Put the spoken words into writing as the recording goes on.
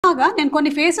అలాగా నేను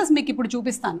కొన్ని ఫేసెస్ మీకు ఇప్పుడు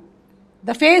చూపిస్తాను.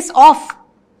 The face of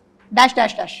dash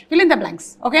dash dash, fill in the blanks.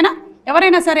 ఓకేనా?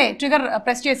 ఎవరైనా సరే ట్రిగర్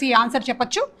ప్రెస్ చేసి ఆన్సర్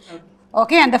చెప్పొచ్చు.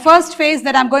 Okay, and the first face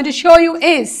that I'm going to show you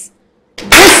is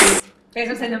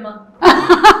Face of cinema.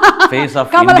 Face of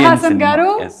Kamal Indian Haasan cinema. garu.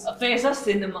 Yes. Face of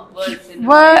cinema. World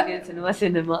cinema.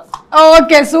 Cinema.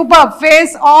 Okay, super.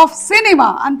 Face of cinema.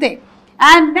 Ante.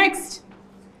 And next,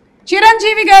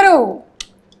 Chiranjeevi garu.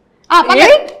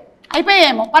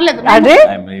 అయిపోయేమో పర్లేదు. అదే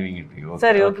I'm leaving it to you.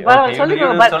 సరే okay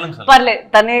పర్లే.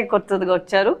 తనే కొత్తగా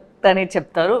వచ్చారు, తనే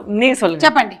చెప్తారు. నీ సొల్లు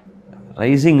చెప్పండి.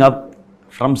 Rising up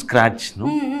from scratch, no?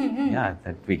 Yeah,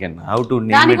 that we can. How to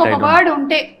name it? దానికి ఒక వర్డ్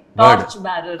ఉంటే Torch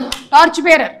bearer. Torch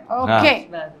bearer. Okay.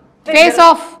 Face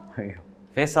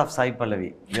of Sai Pallavi.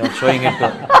 You are showing it to.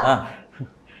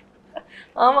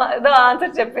 ఆమా ఏదో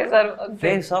ఆన్సర్ చెప్పేశారు.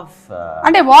 Face of.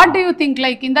 అంటే what do you think?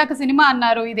 Like ఇందాక cinema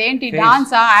అన్నారు, ఇదేంటి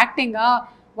డాన్సా యాక్టింగా?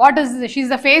 What is she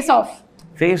is the face of?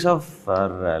 Face of or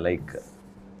like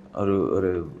ஒரு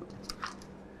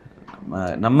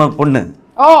நம்ம பொண்ணு.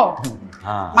 ఓ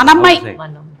మన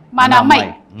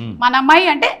అమ్మాయి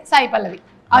అంటే సాయి పల్లవి.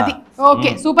 అది ఓకే,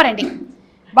 సూపర్ అండి,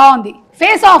 బాగుంది.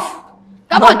 ఫేస్ ఆఫ్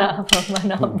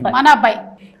మన అబ్బాయి.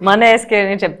 మన ఎస్కే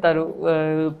అని చెప్తారు.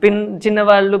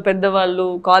 చిన్నవాళ్ళు పెద్దవాళ్ళు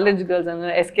కాలేజ్ గర్ల్స్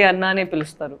ఎస్కే అన్న అనే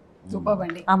పిలుస్తారు. సూపర్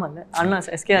అండి. అన్న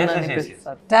ఎస్కే అన్న అని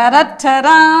పిలుస్తారు.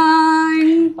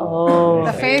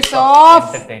 The face of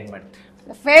entertainment.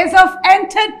 The face of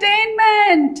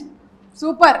entertainment.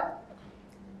 Super.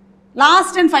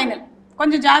 Last and final.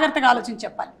 కొంచెం జాగ్రత్తగా ఆలోచించి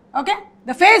చెప్పాలి. Okay,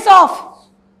 the face of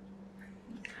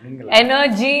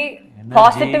energy,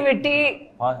 positivity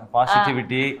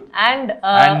and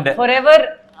forever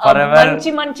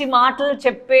మంచి మాటలు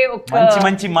చెప్పే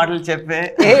మంచి మాటలు చెప్పే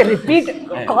రిపీట్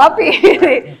కాపీ.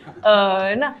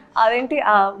 అదేంటి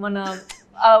మన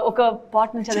ఒక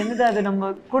పాట్ నుంచి అది ఎందుకు అది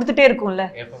నమ్మ కుడుతుటే இருக்கும்ல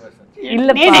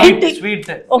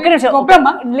ఒక నిమిషం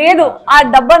లేదు ఆ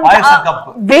డబ్బా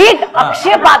వెయిట్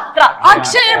అక్షయ పాత్ర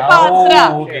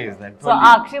సో ఆ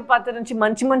అక్షయ పాత్ర నుంచి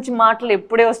మంచి మాటలు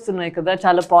ఎప్పుడే వస్తున్నాయి కదా,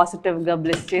 చాలా పాజిటివ్ గా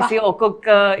బ్లెస్ చేసి ఒక్కొక్క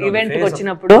ఈవెంట్ కి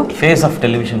వచ్చినప్పుడు. Face of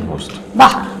television host.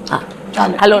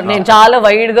 Hello, నేను చాలా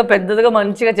వైడ్ గా పెద్దదిగా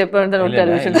మంచిగా చెప్పాను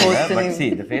television host.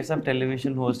 The face of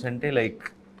television host అంటే లైక్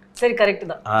సరే కరెక్ట్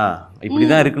దా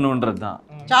ఇప్పుడుదా இருக்குன்றதுதான்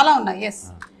చాలా ఉన్నాయి. ఎస్,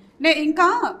 ఇంకా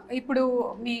ఇప్పుడు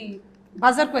మీ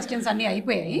బజర్ క్వశ్చన్స్ అన్ని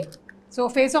అయిపోయాయి. సో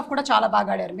ఫేస్ ఆఫ్ కూడా చాలా బాగా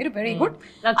ఆడారు మీరు, వెరీ గుడ్.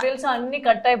 నాకు తెలుసు అన్ని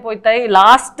కట్ అయిపోతాయి.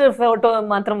 లాస్ట్ ఫోటో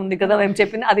మాత్రం ఉంది కదా మేము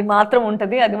చెప్పింది, అది మాత్రం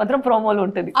ఉంటది, అది మాత్రం ప్రోమోలో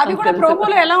ఉంటది. అది కూడా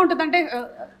ప్రోమోలో ఎలా ఉంటది అంటే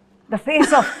ద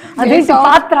ఫేస్ ఆఫ్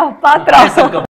పాత్ర